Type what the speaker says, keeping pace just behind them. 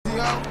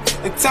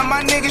And tell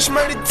my niggas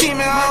murder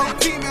teaming, ho.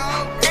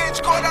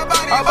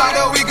 About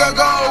a week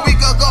ago.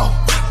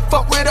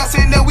 Fuck with us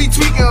and then we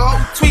tweaking,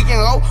 ho.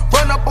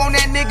 Run up on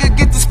that nigga,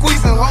 get the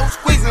squeezing,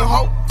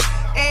 ho.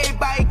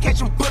 Everybody catch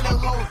him bullet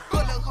hoes.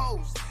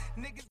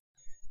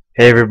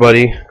 Hey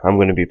everybody, I'm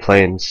gonna be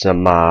playing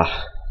some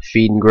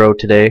Feed and Grow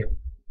today.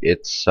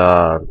 It's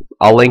I'll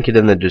link it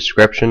in the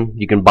description.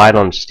 You can buy it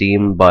on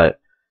Steam, but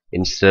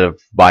instead of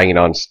buying it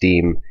on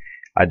Steam,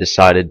 I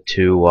decided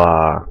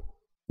to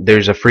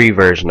there's a free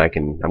version.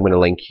 I'm gonna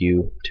link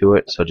you to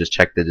it, so just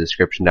check the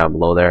description down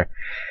below there.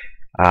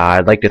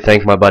 I'd like to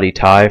thank my buddy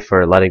Ty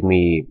for letting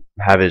me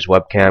have his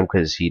webcam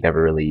because he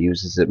never really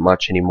uses it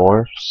much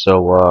anymore.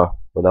 So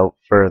without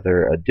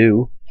further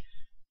ado,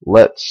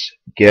 let's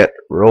get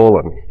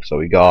rolling. So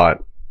we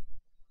got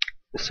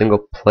single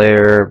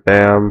player,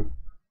 bam,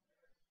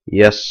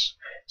 yes.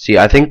 See,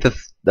 I think the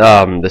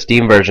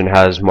Steam version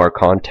has more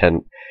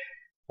content.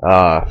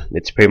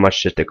 It's pretty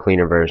much just a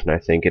cleaner version. I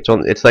think it's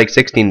like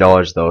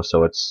 $16 though,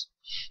 so it's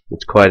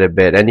quite a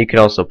bit. And you can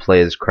also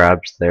play as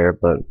crabs there,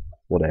 but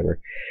whatever.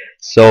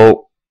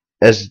 So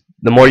as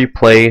the more you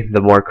play, the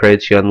more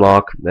crates you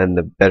unlock, and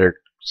the better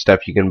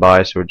stuff you can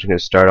buy. So we're just gonna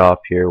start off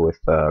here with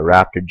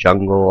Raptor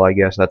Jungle. I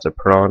guess that's a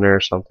piranha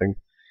or something.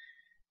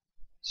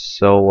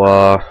 So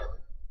oh,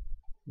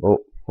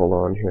 hold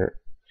on here.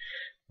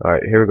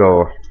 Alright, here we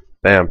go.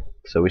 Bam.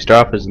 So we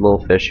start off as a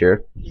little fish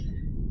here.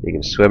 You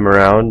can swim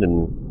around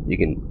and you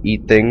can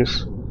eat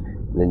things,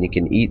 and then you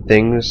can eat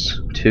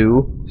things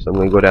too. So I'm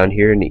gonna go down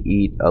here and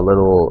eat a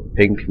little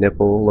pink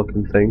nipple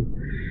looking thing.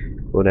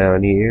 Go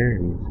down here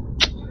and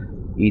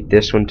eat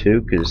this one too,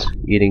 because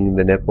eating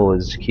the nipple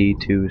is key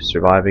to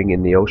surviving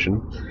in the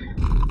ocean.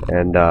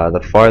 And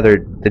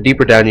the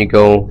deeper down you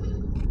go,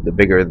 the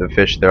bigger the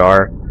fish there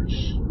are.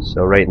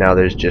 So right now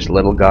there's just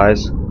little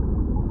guys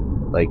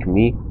like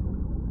me.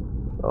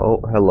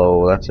 Oh,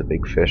 hello, that's a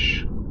big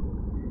fish.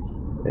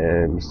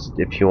 And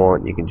if you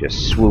want, you can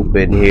just swoop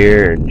in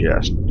here and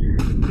just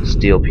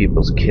steal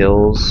people's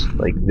kills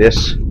like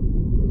this.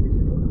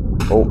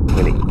 Oh, I'm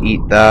gonna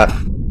eat that.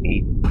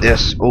 Eat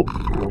this. Oh,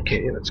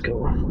 okay, let's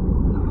go.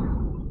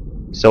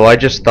 So I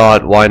just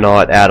thought, why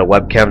not add a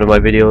webcam to my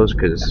videos?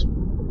 Because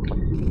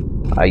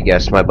I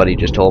guess my buddy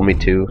just told me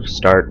to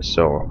start,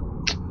 so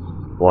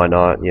why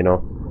not, you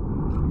know?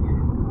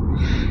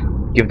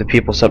 Give the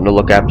people something to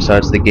look at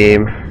besides the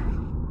game.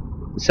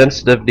 The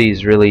sensitivity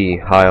is really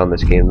high on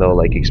this game though,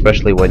 like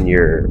especially when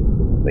you're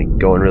like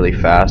going really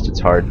fast. It's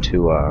hard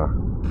to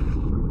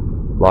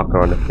lock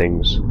onto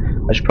things.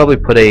 I should probably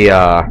put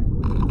a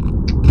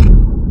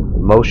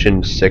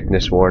motion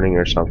sickness warning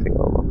or something. I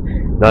don't know.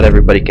 Not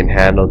everybody can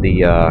handle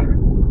the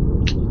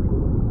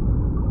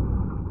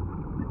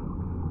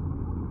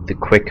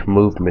quick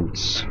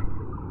movements,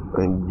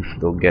 and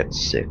they'll get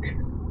sick.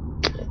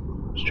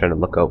 Just trying to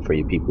look out for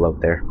you people out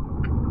there.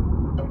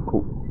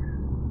 Cool.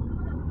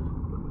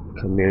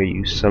 Come here,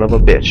 you son of a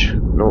bitch.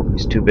 No,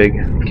 he's too big.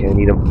 Can't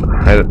eat him.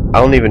 I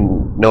don't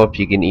even know if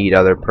you can eat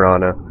other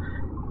piranha.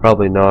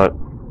 Probably not.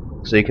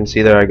 So you can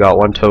see there I got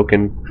one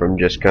token from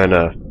just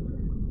kinda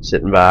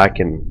sitting back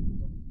and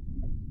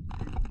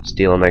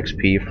stealing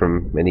XP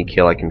from any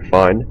kill I can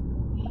find.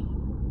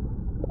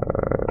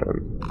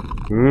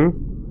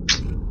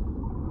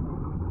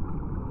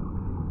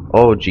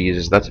 Oh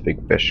Jesus, that's a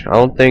big fish.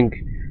 I'm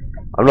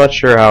not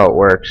sure how it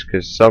works,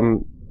 because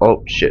some...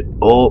 Oh shit.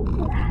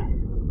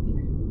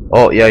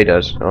 Oh yeah, he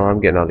does. Oh,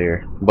 I'm getting out of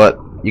here. But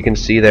you can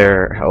see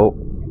there how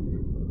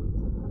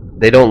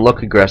they don't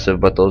look aggressive,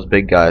 but those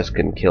big guys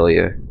can kill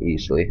you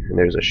easily. And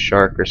there's a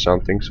shark or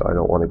something, so I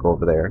don't want to go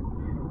over there.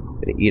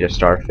 Gonna eat a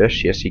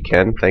starfish. Yes, you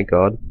can. Thank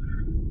God.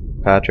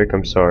 Patrick,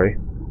 I'm sorry.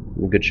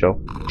 Good show.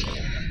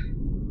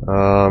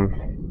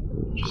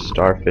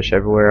 Starfish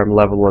everywhere. I'm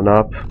leveling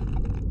up.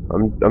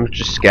 I'm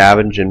just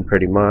scavenging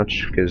pretty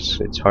much because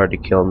it's hard to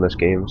kill in this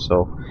game.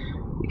 So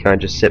you kind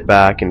of just sit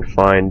back and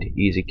find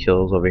easy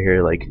kills over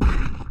here, like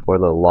poor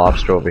little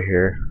lobster over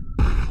here.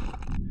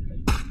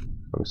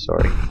 I'm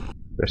sorry.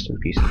 Rest in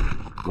peace.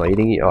 Am I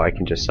eating it? Oh, I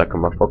can just suck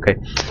him up. Okay.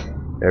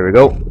 There we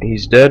go.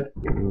 He's dead.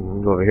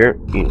 Go over here.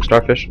 Eating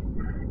starfish.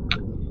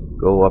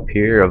 Go up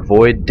here.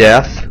 Avoid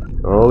death.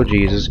 Oh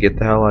Jesus! Get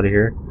the hell out of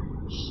here.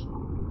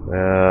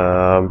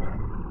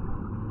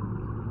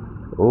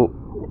 Oh,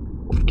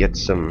 get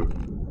some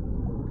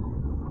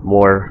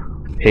more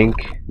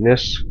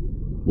pinkness.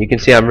 You can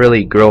see I'm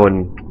really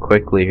growing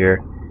quickly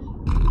here.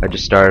 I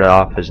just started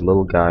off as a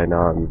little guy.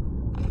 Now I'm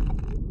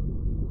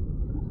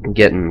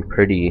getting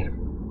pretty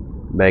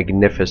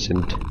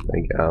magnificent.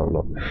 I don't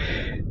know.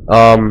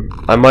 I'm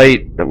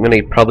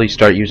gonna probably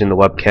start using the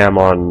webcam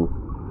on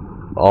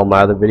all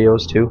my other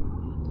videos too.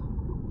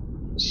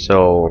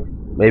 So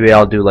maybe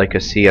I'll do like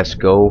a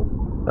CS:GO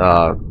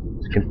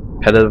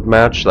competitive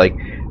match. Like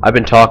I've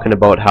been talking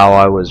about how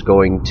I was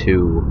going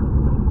to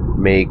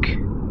make.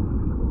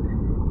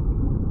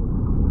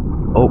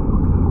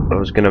 I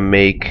was gonna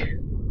make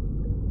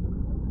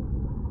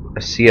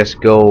a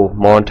CS:GO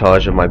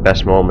montage of my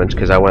best moments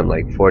because I went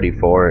like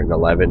 44 and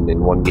 11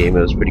 in one game.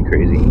 It was pretty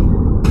crazy.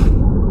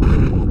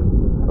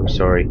 I'm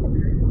sorry.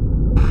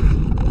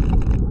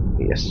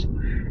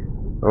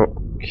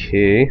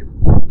 Okay.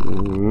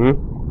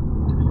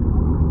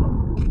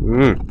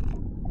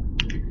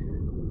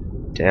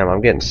 Damn,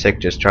 I'm getting sick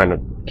just trying to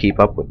keep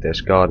up with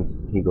this. God,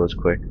 he goes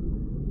quick.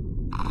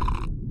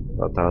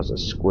 Thought that was a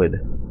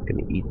squid.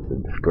 Gonna eat the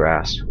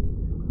grass.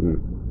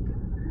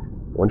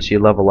 Once you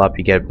level up,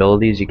 you get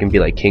abilities. You can be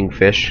like King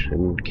Fish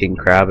and King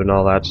Crab and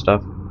all that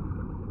stuff.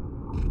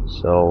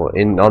 So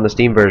on the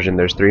Steam version,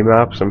 there's 3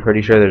 maps. I'm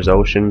pretty sure there's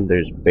Ocean,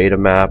 there's Beta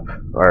map,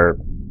 or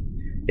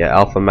yeah,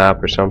 Alpha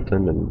map or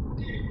something, and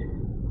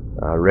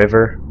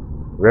River,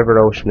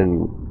 Ocean,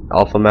 and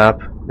Alpha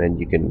map. And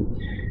you can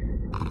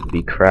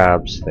be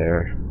crabs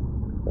there,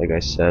 like I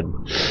said.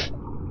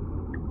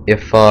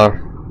 If I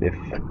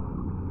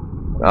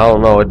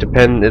don't know,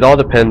 it all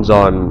depends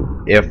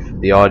on if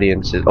the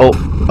audience is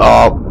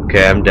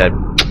okay, I'm dead.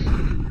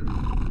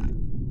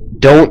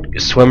 Don't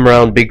swim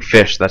around big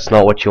fish. That's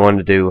not what you want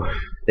to do.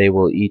 They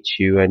will eat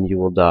you and you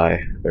will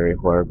die very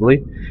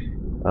horribly.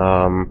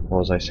 What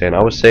was I saying?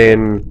 I was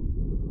saying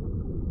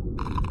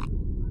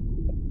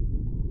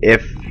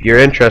if you're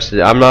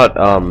interested, I'm not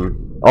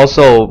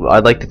also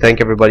I'd like to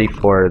thank everybody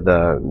for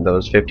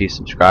those 50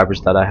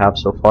 subscribers that I have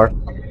so far,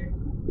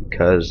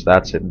 because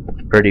that's a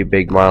pretty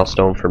big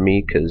milestone for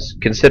me, because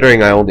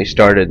considering I only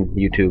started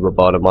YouTube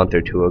about a month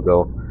or 2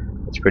 ago,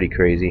 it's pretty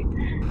crazy.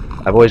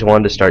 I've always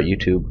wanted to start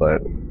YouTube,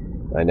 but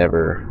I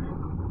never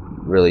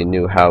really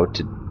knew how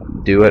to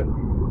do it,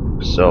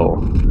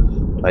 so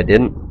I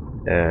didn't,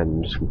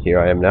 and here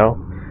I am now.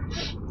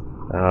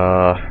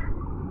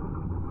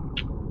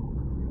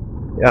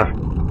 Yeah,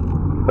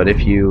 but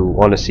if you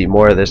want to see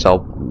more of this, I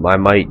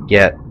might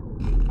get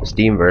a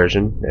Steam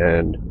version,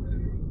 and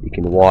you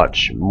can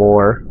watch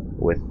more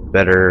with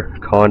better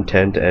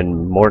content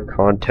and more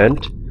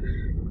content.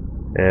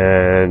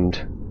 And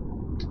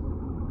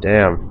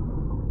damn,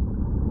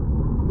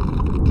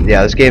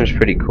 yeah, this game's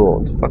pretty cool.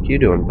 What the fuck you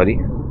doing, buddy?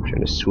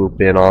 Trying to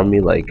swoop in on me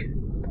like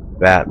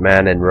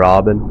Batman and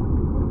Robin,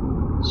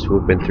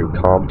 swooping through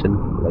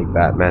Compton like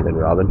Batman and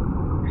Robin.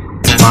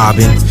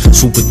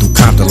 Swooping through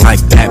Compton like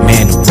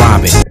Batman and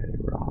Robin.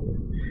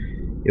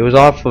 It was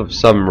off of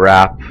some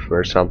rap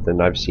or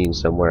something I've seen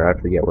somewhere. I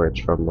forget where it's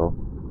from though.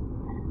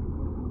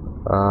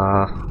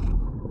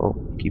 Oh,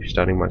 keep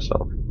stunning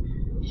myself.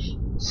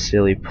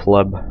 Silly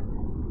pleb.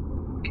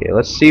 Okay,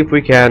 let's see if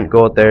we can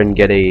go out there and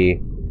get a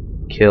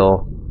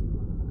kill.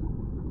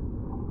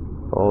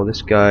 Oh,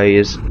 this guy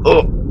is.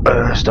 Oh,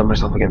 stun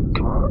myself again.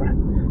 Come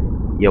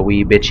on, ya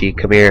wee bitchy,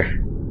 come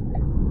here.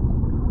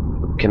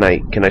 Can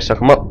I suck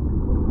him up?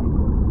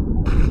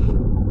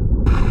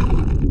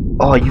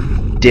 Oh, you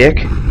dick!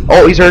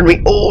 Oh, he's hurting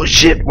me. Oh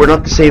shit, we're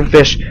not the same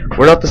fish.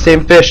 We're not the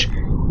same fish.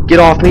 Get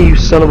off me, you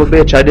son of a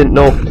bitch! I didn't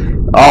know.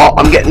 Oh,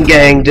 I'm getting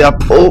ganged up.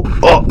 Oh,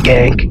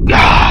 gank.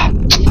 Ah.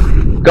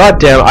 God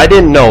damn, I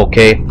didn't know.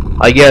 Okay,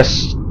 I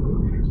guess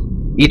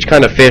each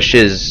kind of fish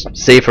is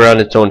safe around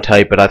its own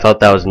type, but I thought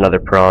that was another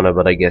piranha,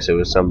 but I guess it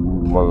was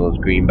one of those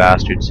green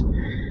bastards.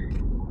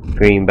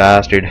 Green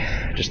bastard,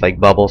 just like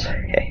Bubbles.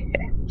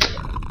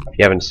 If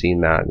you haven't seen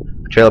that,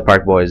 Trailer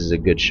Park Boys is a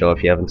good show.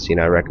 If you haven't seen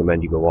it, I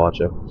recommend you go watch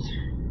it.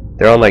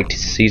 They're on like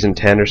season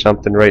 10 or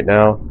something right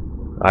now.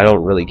 I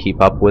don't really keep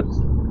up with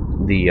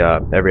the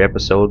every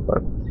episode,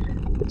 but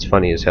it's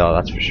funny as hell,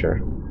 that's for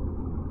sure.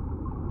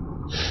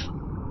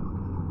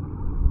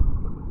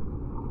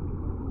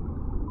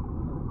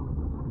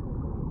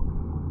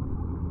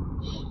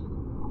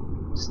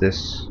 What's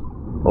this?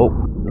 Oh,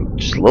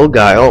 just a little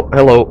guy. Oh,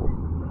 hello.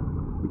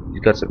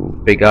 He's got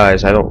some big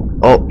eyes. I don't.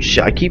 Oh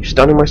shit! I keep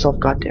stunning myself.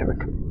 God damn it!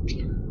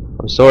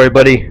 I'm sorry,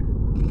 buddy.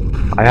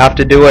 I have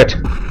to do it.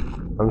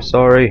 I'm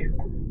sorry.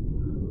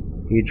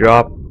 He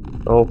dropped.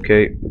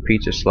 Okay, a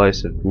pizza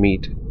slice of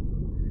meat.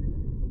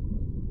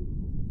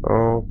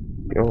 Oh,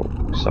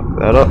 suck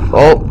that up.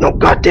 Oh no!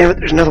 God damn it!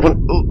 There's another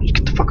one. Oh,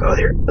 get the fuck out of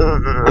here.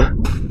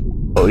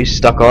 Oh, he's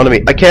stuck onto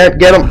me. I can't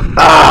get him.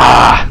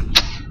 Ah!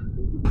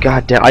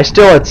 God damn! I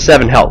still had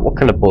 7 health. What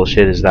kind of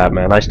bullshit is that,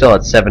 man? I still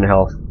had 7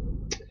 health.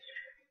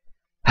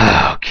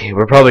 Okay,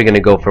 we're probably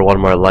gonna go for one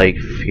more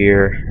life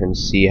here and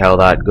see how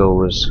that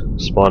goes.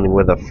 Spawning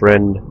with a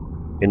friend.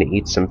 Gonna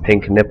eat some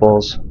pink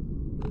nipples,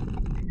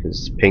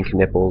 because pink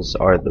nipples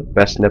are the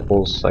best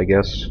nipples, I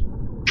guess.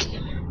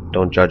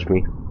 Don't judge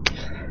me.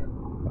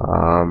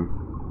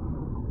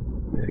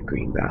 The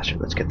green bastard.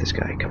 Let's get this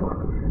guy. Come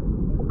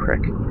on,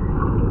 prick.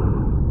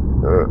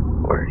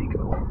 Where'd he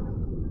go?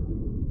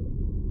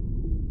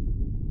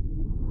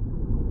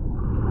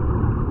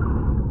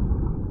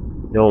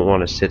 Don't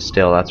want to sit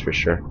still, that's for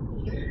sure.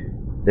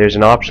 There's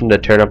an option to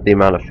turn up the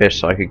amount of fish,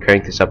 so I could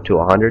crank this up to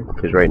 100,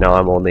 because right now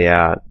I'm only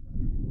at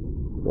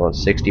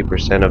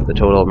 60% of the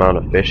total amount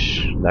of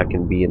fish that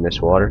can be in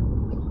this water.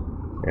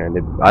 And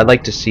I'd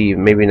like to see,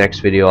 maybe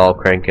next video I'll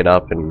crank it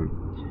up and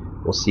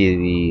we'll see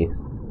the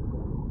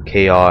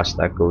chaos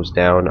that goes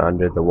down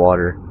under the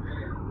water.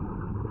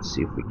 Let's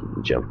see if we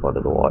can jump out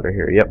of the water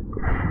here. Yep.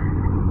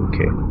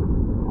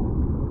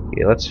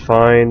 Okay, let's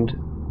find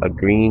a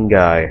green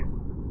guy.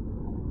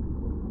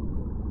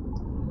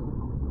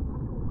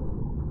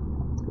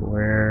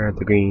 Where are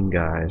the green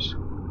guys?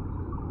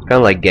 It's kind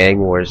of like gang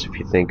wars if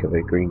you think of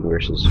it, green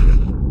versus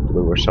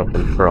blue or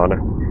something. Piranha.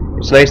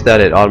 It's nice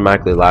that it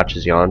automatically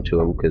latches you onto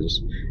them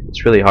because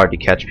it's really hard to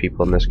catch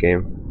people in this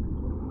game.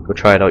 Go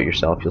try it out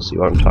yourself. You'll see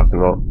what I'm talking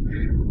about.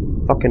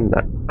 Fucking.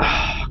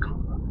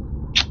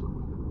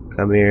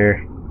 Come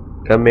here.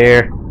 Come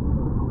here.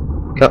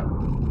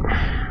 Come.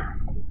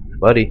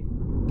 Buddy.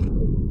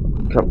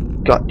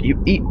 Come. God,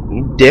 you eat,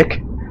 you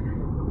dick.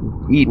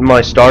 Eating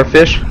my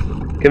starfish.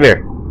 Come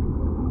here.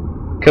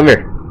 Come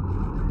here.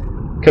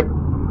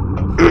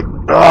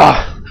 Come.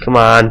 Ah, come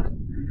on.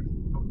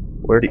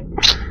 Where do you...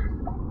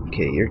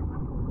 Okay, you're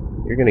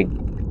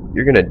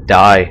gonna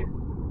die.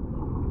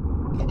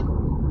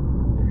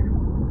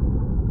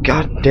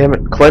 God damn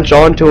it! Clench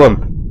onto him.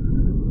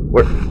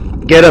 Where?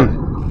 Get him.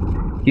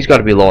 He's got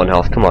to be low on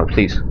health. Come on,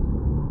 please.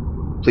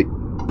 Please.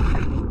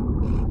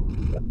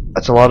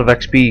 That's a lot of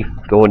XP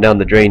going down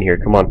the drain here.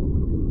 Come on.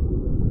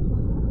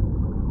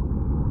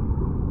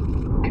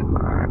 Come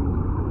on.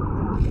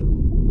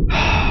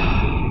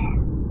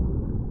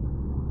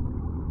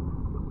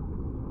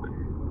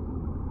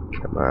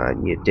 Come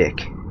on, you dick.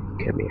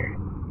 Come here.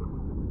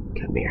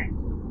 Come here.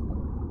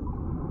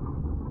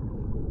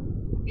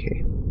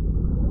 Okay.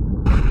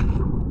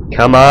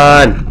 Come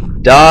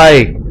on!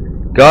 Die!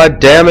 God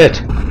damn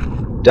it!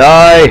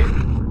 Die!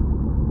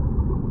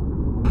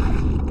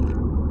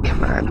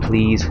 Come on,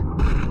 please.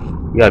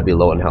 You gotta be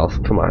low in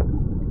health. Come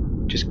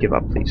on. Just give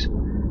up, please.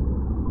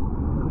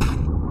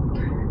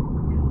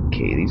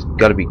 Okay, these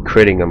gotta be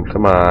critting him.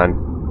 Come on.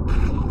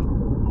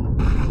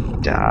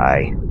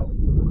 Die.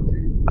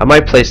 I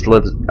might play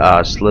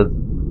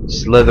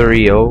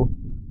Slitherio.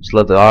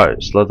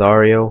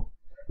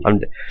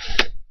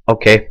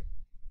 Okay.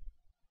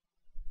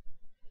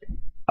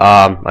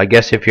 I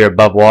guess if you're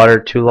above water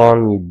too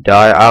long, you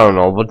die. I don't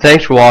know. But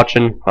thanks for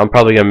watching. I'm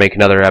probably gonna make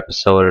another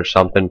episode or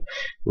something.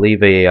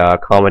 Leave a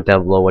comment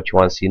down below what you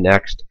want to see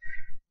next,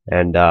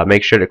 and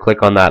make sure to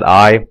click on that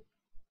eye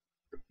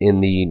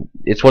in the.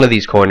 It's one of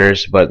these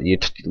corners, but you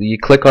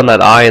click on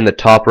that eye in the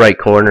top right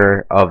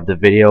corner of the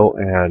video,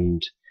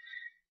 and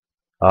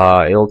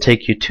it'll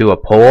take you to a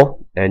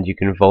poll, and you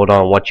can vote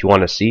on what you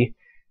want to see.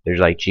 There's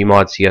like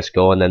Gmod,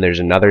 CS:GO, and then there's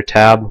another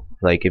tab.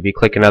 Like if you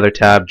click another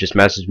tab, just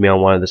message me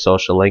on one of the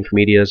social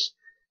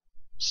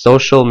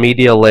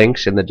media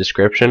links in the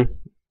description.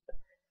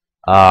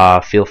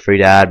 Feel free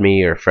to add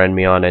me or friend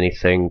me on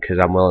anything because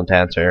I'm willing to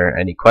answer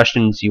any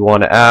questions you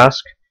want to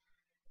ask.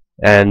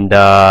 And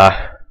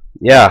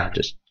yeah,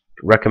 just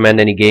recommend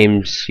any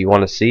games you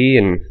want to see,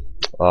 and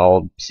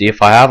I'll see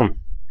if I have them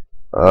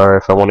or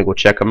if I want to go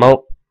check them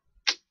out.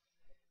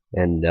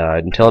 And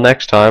until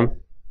next time.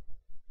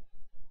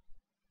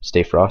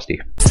 Stay frosty.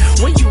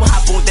 When you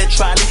hop on that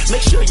trolley,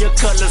 make sure your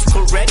color's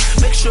correct.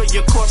 Make sure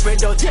your corporate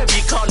don't tell me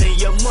calling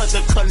your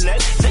mother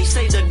collect. They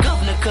say the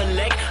governor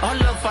collect all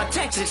of our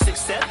taxes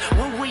except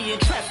when we in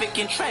traffic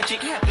and tragic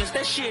happens.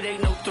 That shit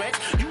ain't no threat.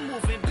 You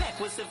moving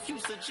backwards if you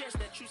suggest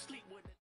that you sleep.